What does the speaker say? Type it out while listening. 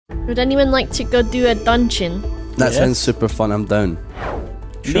Would anyone like to go do a dungeon? That sounds super fun. I'm down.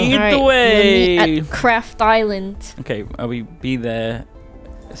 Lead the way. We'll meet at Craft Island. Okay, I'll be there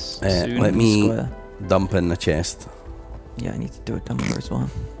soon. Let me dump in the chest. Yeah, I need to do a dumper as well.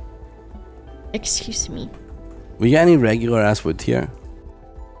 Excuse me. We got any regular ass wood here?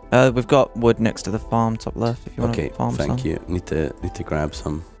 We've got wood next to the farm, top left. If you want to farm some. Thank you. Need to grab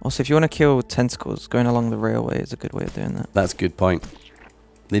some. Also, if you want to kill tentacles, going along the railway is a good way of doing that. That's a good point.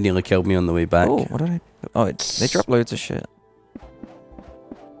 They nearly killed me on the way back. Oh, what did I? Oh, they drop loads of shit.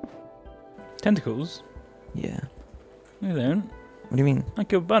 Tentacles? Yeah. No, they don't. What do you mean? I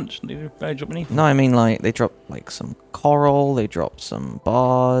killed a bunch. They drop anything. No, I mean like they drop like some coral. They drop some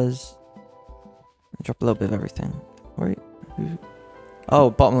bars. They drop a little bit of everything. Wait. Oh,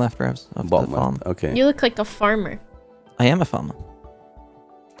 bottom left, Revs. Bottom farm. left. Okay. You look like a farmer. I am a farmer.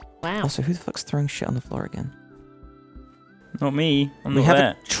 Wow. Also, who the fuck's throwing shit on the floor again? Not me. I'm we not have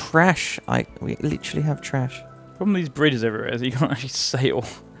there. a trash. We literally have trash. Problem with these bridges everywhere is you can't actually sail.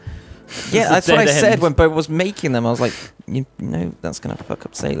 Yeah, that's what I said when Boba was making them. I was like, you know, that's gonna fuck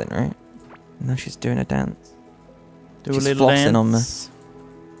up sailing, right? And now she's doing a dance. Do she's a little flossing dance. on me.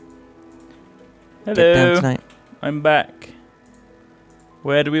 Hello. Get down tonight. I'm back.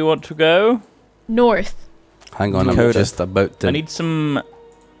 Where do we want to go? North. Hang on, Dakota. I'm just about to. I need some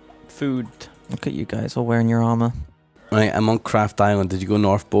food. Look at you guys all wearing your armor. Right, I'm on Craft Island. Did you go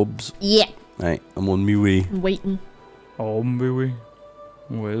north, Bobs? Yeah. Right, I'm on my way. I'm waiting. Oh, baby.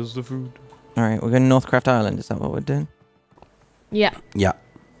 Where's the food? All right, we're going to Northcraft Island. Is that what we're doing? Yeah. Yeah.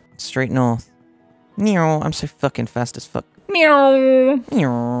 Straight north. Meow. I'm so fucking fast as fuck. Meow.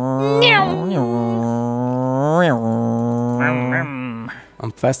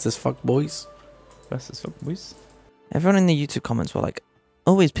 I'm fast as fuck, boys. Fast as fuck, boys. Everyone in the YouTube comments were like,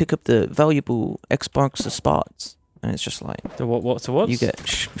 always pick up the valuable Xbox spots. And it's just like... The what? So what? You get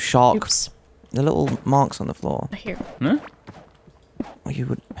shark. Oops. The little marks on the floor. Here. Huh? Well, you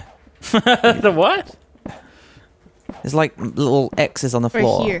would... The what? There's like little X's on the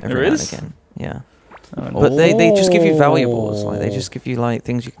floor. here. Every There now and is? again. Yeah. Oh, But they just give you valuables. Like, they just give you like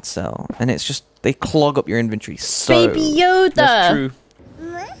things you can sell. And it's just... They clog up your inventory so... Baby Yoda. That's true.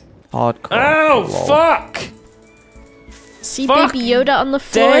 Hardcore. Oh, Lol. fuck! See Fuck. Baby Yoda on the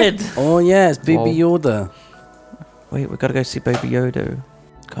floor? Dead! Oh yeah, it's Baby Whoa. Yoda. Wait, we gotta go see Baby Yoda.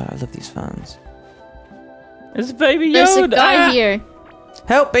 God, I love these fans. It's Baby Yoda! There's a guy here.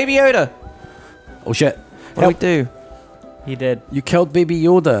 Help, Baby Yoda! Oh shit. What do we do? He did. You killed Baby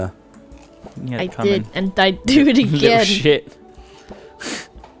Yoda. He had I it coming. did, and I do it Little again. shit.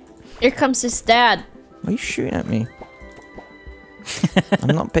 Here comes his dad. Why are you shooting at me?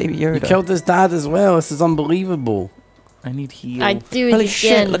 I'm not Baby Yoda. You killed his dad as well. This is unbelievable. I need heal. I do it Holy again.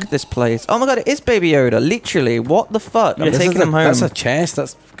 shit, look at this place. Oh my god, it is Baby Yoda. Literally, what the fuck? I'm Yeah, taking him home. That's a chest.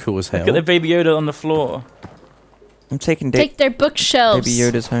 That's cool as hell. Look at the Baby Yoda on the floor. I'm taking Take their bookshelves. Baby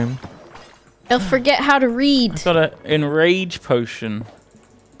Yoda's home. They'll forget how to read. I've got an enrage potion.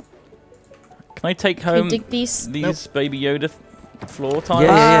 Can I take Can we home dig these? these Nope. Baby Yoda floor Yeah, tiles?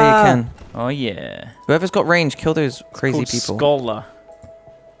 yeah, you can. Oh yeah. Whoever's got range, kill those crazy Called people. Scholar.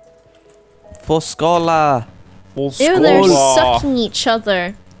 For Scholar. Or Ew, they're Scholar. sucking each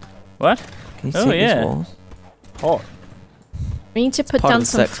other. What? Can you Oh, see these yeah. walls? Hot. We need to put part of down the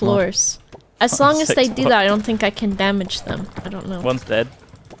some sex mod. floors. As long as Sex they do mod. that, I don't think I can damage them. I don't know. One's dead.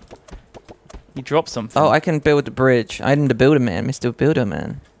 He dropped something. Oh, I can build a bridge. I'm the builder man, Mr. Builder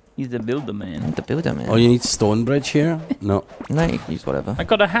Man. He's the builder I'm man. the builder man. Oh, you need stone bridge here? No. No, you can use whatever. I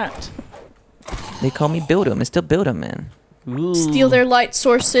got a hat. They call me Builder, Mr. Builder Man. Ooh. Steal their light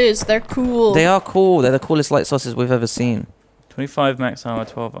sources. They're cool. They are cool. They're the coolest light sources we've ever seen. 25 max armor,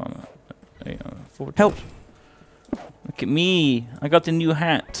 12 armor. 4 Help. Look at me. I got the new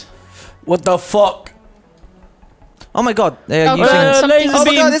hat. What the fuck? Oh my god, they are Oh using... god, something- laser Oh my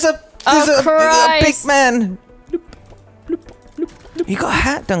beam. god, there's a big Christ. man. You got a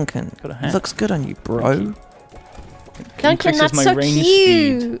hat, Duncan. Got a hat. Looks good on you, bro. Duncan, Increases that's my so range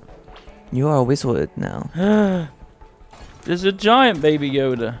cute. You are a wizard now. speed. There's a giant Baby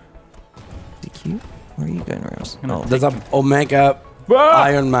Yoda. Is he cute? Where are you going, Rails? No. Oh, There's a Omega Ah!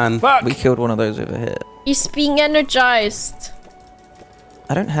 Iron Man. Fuck! we killed one of those over here. He's being energized.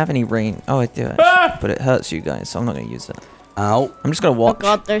 I don't have any rain. Oh, I do actually. Ah! But it hurts you guys, so I'm not going to use it. Ow. I'm just going to Oh watch.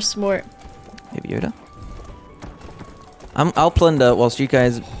 god, there's more. Baby Yoda. I'll plunder whilst you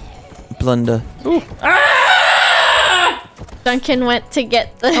guys blunder. Ooh. Ah! Duncan went to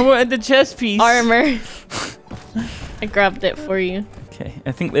get I the wanted the chest piece. armor. I grabbed it for you. Okay,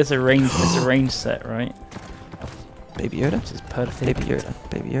 I think there's a range. There's a range set, right? Baby Yoda. Which is perfect. Baby Yoda.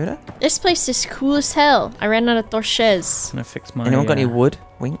 Baby Yoda. This place is cool as hell. I ran out of torches. I'm gonna fix my. Anyone got any wood?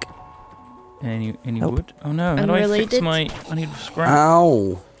 Wink. Any Nope. wood? Oh no! How do I fix Unrelated? my? I need scrap.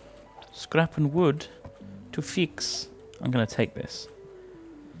 Ow. Scrap and wood to fix. I'm gonna take this.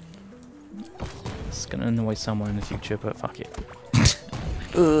 It's gonna annoy someone in the future, but fuck it.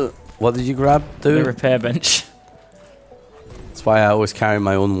 What did you grab, The dude? repair bench. That's why I always carry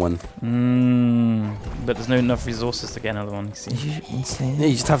my own one. But there's no enough resources to get another one. You see? You insane. Yeah,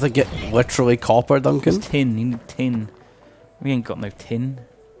 you just have to get literally copper, Duncan. It's tin. You need tin. We ain't got no tin.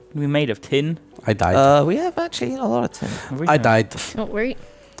 We made of tin. I died. We have actually a lot of tin. We I have- died. Don't worry.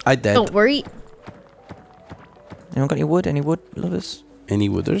 I dead. Don't worry. Anyone got any wood? Any wood lovers? Any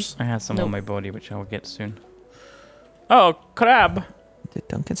wooders? I had some Nope. on my body, which I will get soon. Oh, crab! Did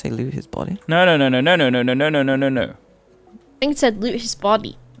Duncan say loot his body? No, no, no, no, no, no, no, no, no, no, no, no, no. I think it said loot his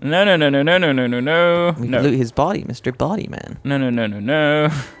body. No, no, no, no, no, no, no, no, no. We No. can loot his body, Mr. Body Man. No, no, no, no, no.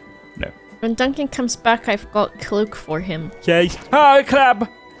 When Duncan comes back, I've got cloak for him. Yes. Hi, crab!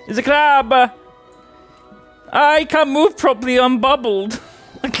 It's a crab! I can't move properly, I'm bubbled.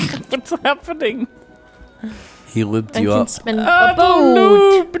 What's happening? He looped you up. Duncan's been I'm bubbled.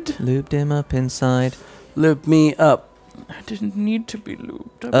 looped! Lubed him up inside. Loop me up. I didn't need to be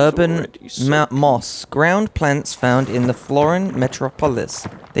looped. I was Urban already so- moss. Ground plants found in the Florin metropolis.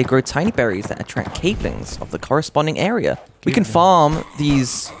 They grow tiny berries that attract cavelings of the corresponding area. We can farm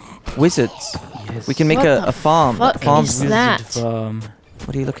these wizards. Yes. We can make What a the farm. fuck farm. is Wizard that? farm.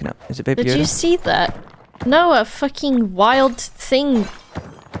 What are you looking at? Is it Baby Did Yoda? you see that? No, a fucking wild thing.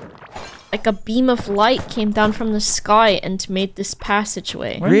 Like a beam of light came down from the sky and made this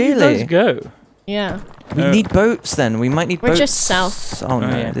passageway. Where did you Really? guys go? Yeah. We need boats then. We might need We're boats. just south. Oh no,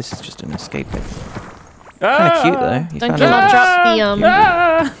 yeah. this is just an escape. Kind Ah! of cute though. You Duncan, found I'll a- drop the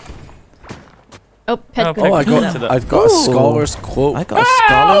Ah! Oh, pet Oh, got Oh, I Connect got. to that. I've got a Ooh. scholar's quote. I got a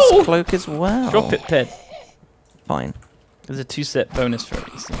Ow! scholar's cloak as well. Drop it, Ped. Fine. There's a 2-set bonus for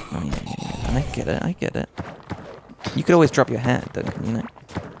it, you see. Oh, yeah. I get it. I get it. You could always drop your hat, Duncan. You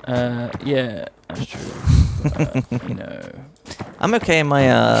know. Yeah, that's true. You know. I'm okay in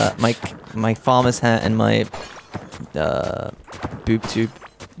my my farmer's hat and my boob tube,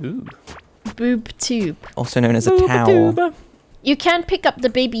 Ooh. boob tube. also known as a towel. Booba-dooba. You can pick up the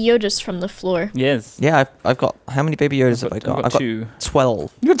Baby Yodas from the floor. Yes. Yeah, I've got how many Baby Yodas have I got? I've got 2.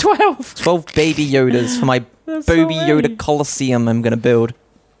 12. You got 12. 12 Baby Yodas for my That's Baby so Yoda many. Coliseum I'm gonna build.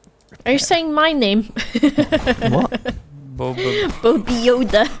 Are you saying my name? What? Baby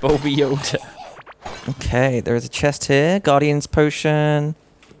Yoda. Baby Yoda. Okay, there is a chest here. Guardian's potion.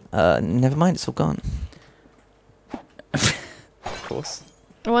 Never mind, it's all gone. Of course.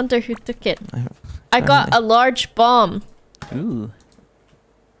 I wonder who took it. I- I got a large bomb. Ooh.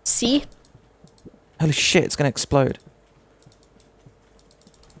 See? Holy shit, it's gonna explode.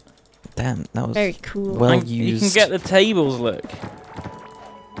 Damn, that was Very cool. well And you used. can get the tables, look.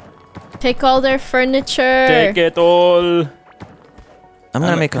 Take all their furniture. Take it all. I'm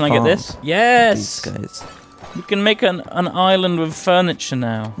gonna make a Can I farm. get this? These Yes. guys. You can make an island with furniture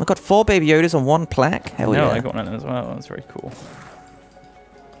now. I got 4 Baby Yodas on 1 plaque. Hell no, yeah. I got one as well. That's very cool.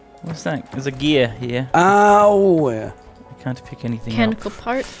 What's that? There's a gear here. Ow! I can't pick anything up. Mechanical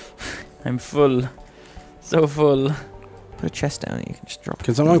part. I'm full. So full. Put a chest down and you can just drop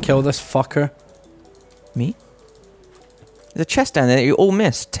Can someone kill this fucker? me? There's a chest down there that you all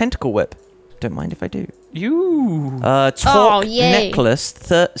missed. Tentacle whip. Don't mind if I do. You. Torque Oh, yay. necklace.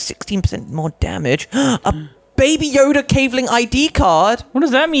 16% more damage. A Baby Yoda caveling ID card. What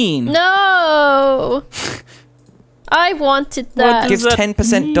does that mean? No! I wanted that. does Gives that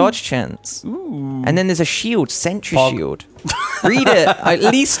 10% mean? dodge chance. Ooh. And then there's a shield, sentry Fog. shield. Read it. At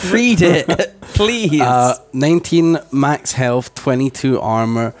least read it. Please. 19 max health, 22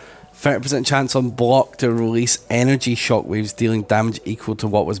 armor, 30% chance on block to release energy shockwaves dealing damage equal to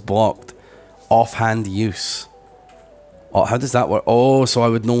what was blocked. Offhand use. Oh, how does that work? Oh, so I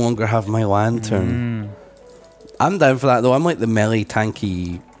would no longer have my lantern. I'm down for that though. I'm like the melee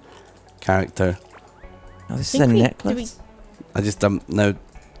tanky character. Oh, this is think a we- do necklace. I just now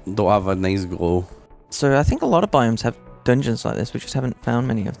don't have a nice glow. So I think a lot of biomes have dungeons like this. We just haven't found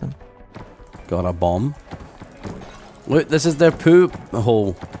many of them. Got a bomb. Look, this is their poo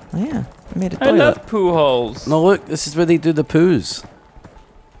hole. Oh yeah, I made a I toilet. love poo holes. No, look, this is where they do the poos.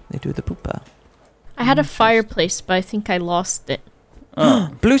 They do the pooper. I had a fireplace, but I think I lost it. Oh.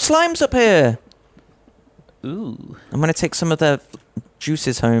 Blue slime's up here. Ooh. I'm gonna take some of their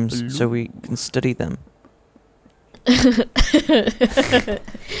juices home so we can study them.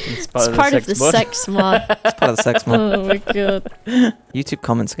 It's Part of the mod. sex mod. It's part of the sex mod. Oh my god. YouTube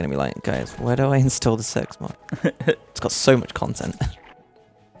comments are gonna be like, guys, where do I install the sex mod? It's got so much content.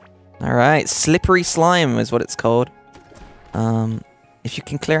 All right, slippery slime is what it's called. if you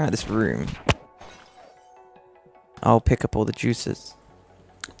can clear out this room, I'll pick up all the juices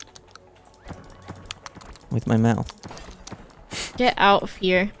with my mouth. Get out of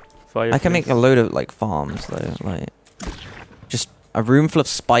here. Fire, I can make please. a load of like farms though, like just a room full of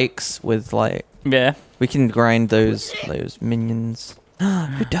spikes with like Yeah. we can grind those minions.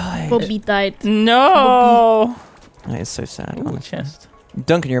 Who died? Bobby died. No. That is so sad. Ooh, honestly. chest.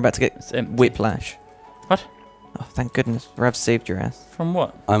 Duncan, you're about to get It's empty. whiplash. What? Oh, thank goodness. Rav saved your ass. From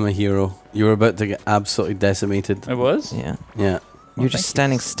what? I'm a hero. You were about to get absolutely decimated. I was. Yeah. Yeah. You're thank just you.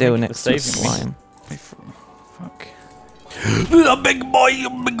 standing still Thank you next for to a saving me. slime. Fuck. A big boy,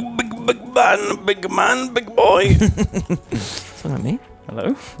 a big man, big boy. It's not me.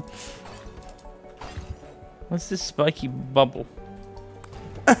 Hello. What's this spiky bubble?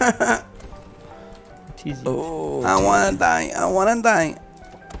 Tis Oh. I wanna die. I wanna die.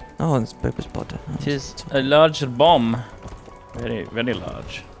 Oh, it's Boba's body. Oh, Tis a large bomb. Very, very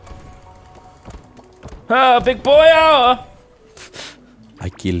large. Ah, big boy! Ah! I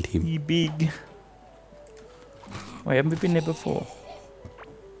killed him. He big. Wait, haven't we been there before?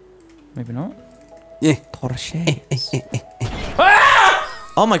 Maybe not. Yeah. Porsche.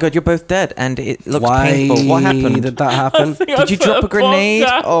 Oh my god, you're both dead, and it looks Why painful. What happened? did that happen? Did you drop a grenade?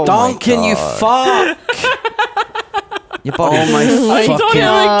 Oh Duncan, my you god. fuck! Your body. Oh my I Don't fucking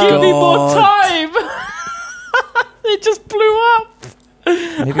even give me more god! time! It just blew up!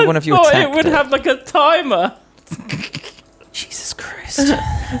 Maybe one of you Oh, attacked it would have like a timer. Jesus Christ.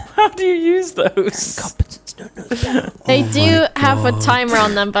 How do you use those? Competence, no, no. They Oh do my have a God. timer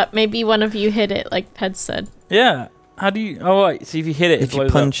on them, but maybe one of you hit it, like Ped said. Yeah. How do you... Oh, right. So if you hit it, If it you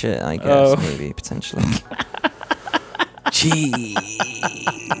blows punch it, I guess, Oh. maybe, potentially.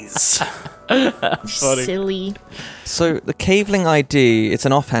 Jeez. Funny. Silly. So the caveling ID, it's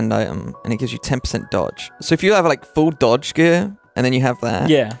an offhand item, and it gives you 10% dodge. So if you have like full dodge gear, and then you have that, up.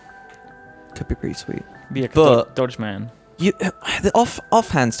 Yeah. could be pretty sweet. Be a But- dodge man. You the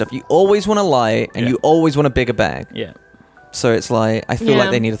offhand stuff, you always want a light, and Yeah. you always want a bigger bag. Yeah. So it's like I feel like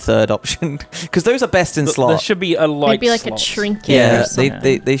Yeah. they need a third option because those are best in There slot. should be a light Maybe like slot. a trinket Yeah, or they,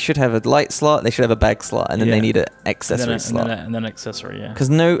 something. they should have a light slot. They should have a bag slot, and then Yeah. they need an And then, accessory slot. and then accessory, yeah. Because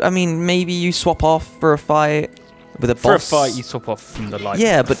I mean, maybe you swap off for a fight with a For a boss. fight, you swap off from the light.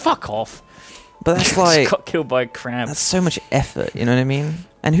 Yeah, but- Fuck off. But that's Just like got killed by a crab. that's so much effort. You know what I mean?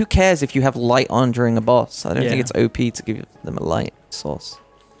 And who cares if you have light on during a boss? I don't think Yeah. it's OP to give them a light source.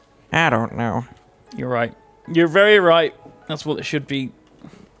 I don't know. You're right. You're very right. That's what it should be.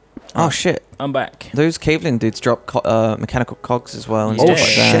 Oh shit! I'm back. Those caveling dudes drop mechanical cogs as well. And Yeah. Oh stuff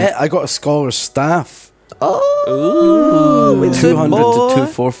like that. shit! I got a scholar's staff. Oh, Ooh. it's a 200 boy. to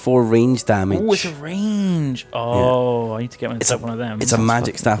 244 range damage. Oh, it's a range. Oh, I need to get myself one of them. It's a Sounds magic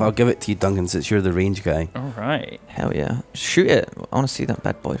fucking staff. cool. I'll give it to you, Duncan, since you're the range guy. All right. Hell yeah! Shoot it! I want to see that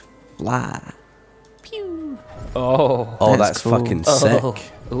bad boy fly. Pew. Oh. Oh, That's that's cool. fucking Oh.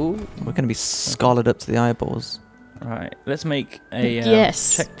 sick. Ooh. We're gonna be scalded up to the eyeballs. Right. Let's make a.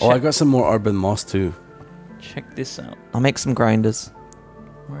 Yes. Check, Oh, I check, got some more urban moss too. check this out. I'll make some grinders.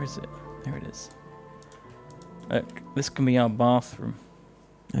 Where is it? There it is. Look, this can be our bathroom.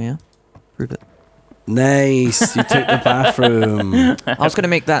 Oh yeah, prove it. Nice. You took the bathroom. I was gonna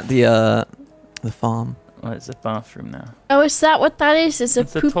make that the farm. Well, it's a bathroom now. Oh, is that what that is? It's a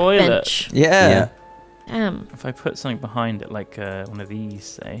It's a poop toilet. bench. Yeah. If I put something behind it, like one of these,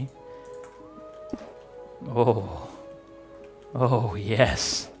 say. Oh. Oh,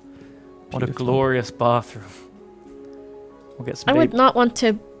 yes. What a Beautiful. glorious bathroom. We'll get some I would baby- not want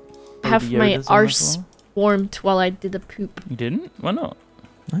to have baby my Yodas on that arse as well. warmed while I did the poop. You didn't? Why not?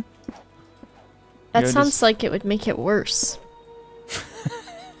 That Yodas- sounds like it would make it worse.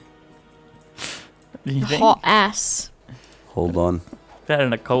 You think? Hot ass. Hold on. Better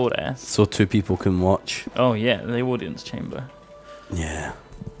than a cold ass. So two people can watch. Oh, yeah, the audience chamber. Yeah.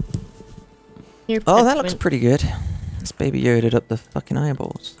 Here, Oh, Ped that looks went- pretty good. This Baby Yoda up the fucking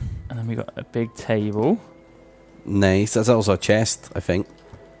eyeballs. And then we got a big table. Nice. That's also a chest, I think.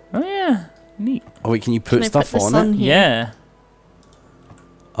 Oh, yeah. Neat. Oh wait, can you Can put I stuff this on it? here? Yeah.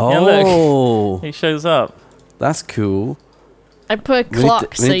 Oh, Yeah, look. It shows up. that's cool. I put a We need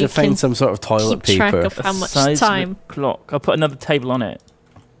clock to, so we need you to find can some sort of toilet keep track paper. of how A much seismic time. clock. I'll put another table on it.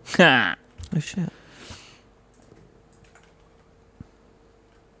 Ha! Oh shit.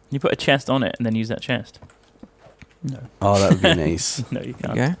 You put a chest on it and then use that chest. No. Oh, that would be nice. No, you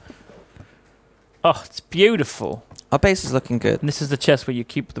There can't. you go. Oh, it's beautiful. Our base is looking good. And this is the chest where you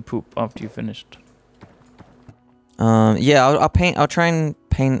keep the poop after you've finished. Yeah, I'll paint. I'll try and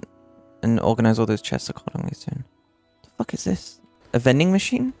paint and organize all those chests accordingly soon. The fuck is this? A vending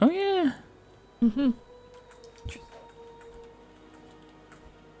machine? Oh, yeah. Hmm.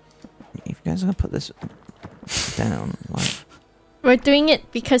 guys gonna put this down? Like, We're doing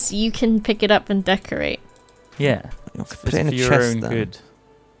it because you can pick it up and decorate. Yeah. put it in a for your chest own then. good.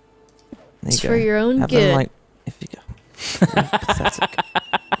 There It's you for go. your own Have good. them, like, if you go. You pathetic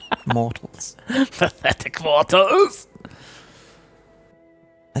mortals. Pathetic mortals.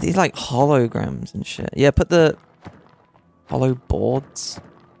 Are these like holograms and shit? Yeah, put the hollow boards.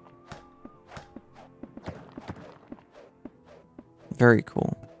 Very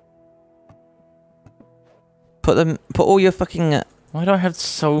cool. Put all your fucking Why do I have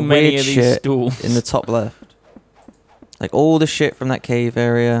so many weird of these shit stools? in the top left. Like all the shit from that cave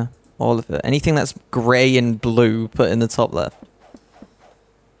area, all of it. Anything that's grey and blue, put in the top left.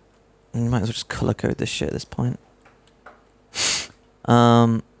 And you might as well just color code this shit at this point.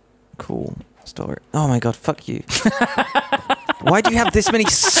 Cool. Story. Oh my god, fuck you. Why do you have this many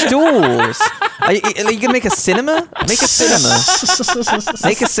stools? Are you gonna make a cinema? Make a cinema.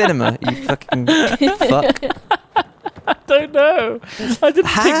 Make a cinema, you fucking fuck. I don't know. I didn't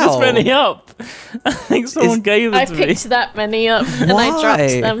pick this many up. I think someone gave I it to me. picked that many up and I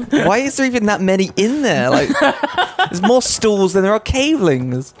dropped them. Why is there even that many in there? Like, there's more stools than there are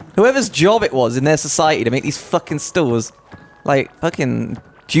cavelings. Whoever's job it was in their society to make these fucking stools, like, fucking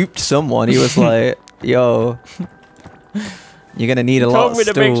duped someone. He was like, yo, you're gonna need a lot of Told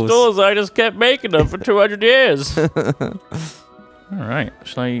me to make stools. stools. I just kept making them for 200 years. All right.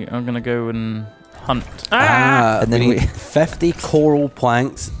 I'm gonna go and hunt. And then we we- need 50 coral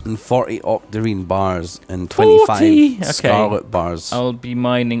planks and 40 octarine bars and 25 40? Okay. scarlet bars. I'll be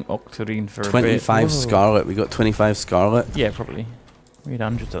mining octarine for a bit. 25 Whoa. scarlet. We got 25 scarlet. Yeah, probably. We had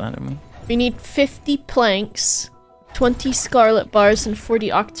hundreds of that, didn't we? We need 50 planks, 20 scarlet bars, and 40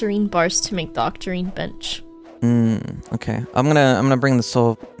 octarine bars to make the octarine bench. Okay. I'm gonna bring the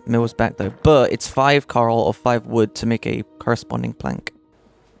saw mills back though, but it's 5 coral or 5 wood to make a corresponding plank.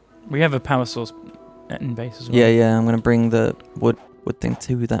 We have a power source in base as well. Yeah. I'm gonna bring the wood thing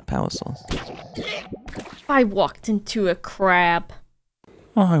to that power source. I walked into a crab.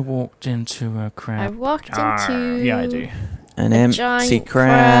 I walked into a I crab. walked into Yeah, I do. An A empty giant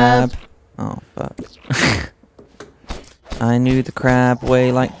crab. Oh fuck. I knew the crab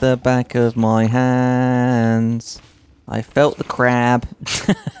way like the back of my hands. I felt the crab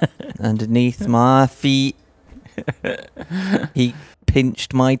underneath my feet. He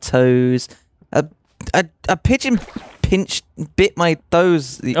pinched my toes. A pigeon bit my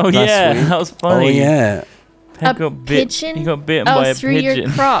toes Oh last yeah, week. that was funny. Oh yeah. A He pigeon? got bitten by a through pigeon. your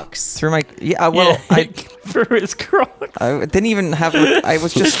Crocs. Through my well, yeah, through his crocs. I didn't even have. I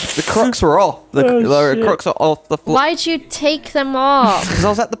was just the Crocs were off. The shit. Crocs are off the floor Why'd you take them off? because I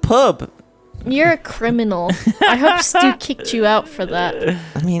was at the pub. You're a criminal. I hope Stu kicked you out for that.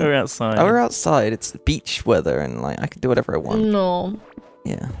 I mean, We're outside. we're outside. It's beach weather, and like I can do whatever I want. No.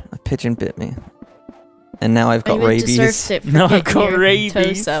 Yeah, a pigeon bit me, and now I've got I rabies. deserved it for No, I getting got your rabies.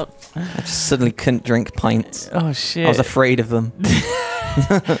 toes out. I just suddenly couldn't drink pints. Oh shit! I was afraid of them.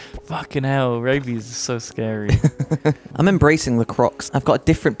 Fucking hell, rabies is so scary. I'm embracing the Crocs. I've got a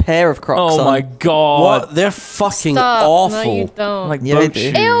different pair of Crocs Oh on. my god! What? They're fucking Stop. awful. No, you don't. Like Yeah, they boat do.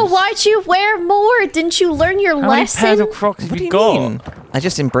 shoes. Ew, why'd you wear more? Didn't you learn your How many lesson? pairs of Crocs have What do you you got? mean? I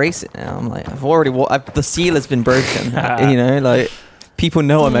just embrace it now. I'm like, I've already. The seal has been broken. You know, like people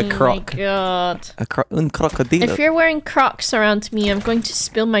know I'm a Croc. Oh my god. Un crocodilo. If you're wearing Crocs around me, I'm going to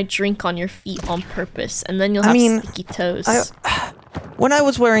spill my drink on your feet on purpose, and then you'll I have mean, sticky toes. When I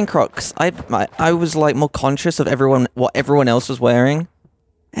was wearing Crocs, I was like more conscious of what everyone else was wearing,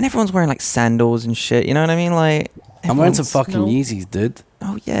 and everyone's wearing like sandals and shit. You know what I mean? Like I'm wearing some everyone's- fucking No. Yeezys, dude.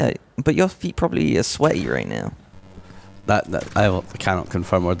 Oh yeah, but your feet probably are sweaty right now. That I cannot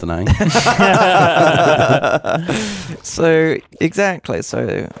confirm or deny. So exactly.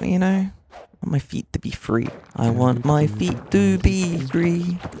 So you know, I want my feet to be free. I want my feet to be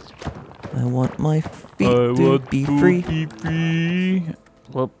free. I want my feet to be free.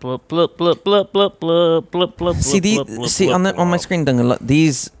 Blup, blup, blup, blup, blup, blup, blup, blup, blup, See blup, the blup, see blup, on my blup. screen, Duncan. Look,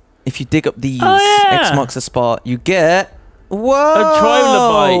 these. If you dig up these, Oh, yeah. X marks the spot. You get whoa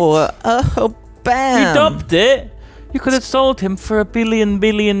trilobite. Oh bam! You dumped it. You could have sold him for $1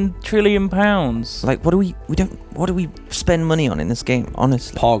 billion trillion pounds. Like, what do we spend money on in this game?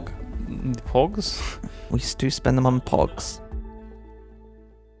 Honestly, Pog. Pogs? we do spend them on pogs.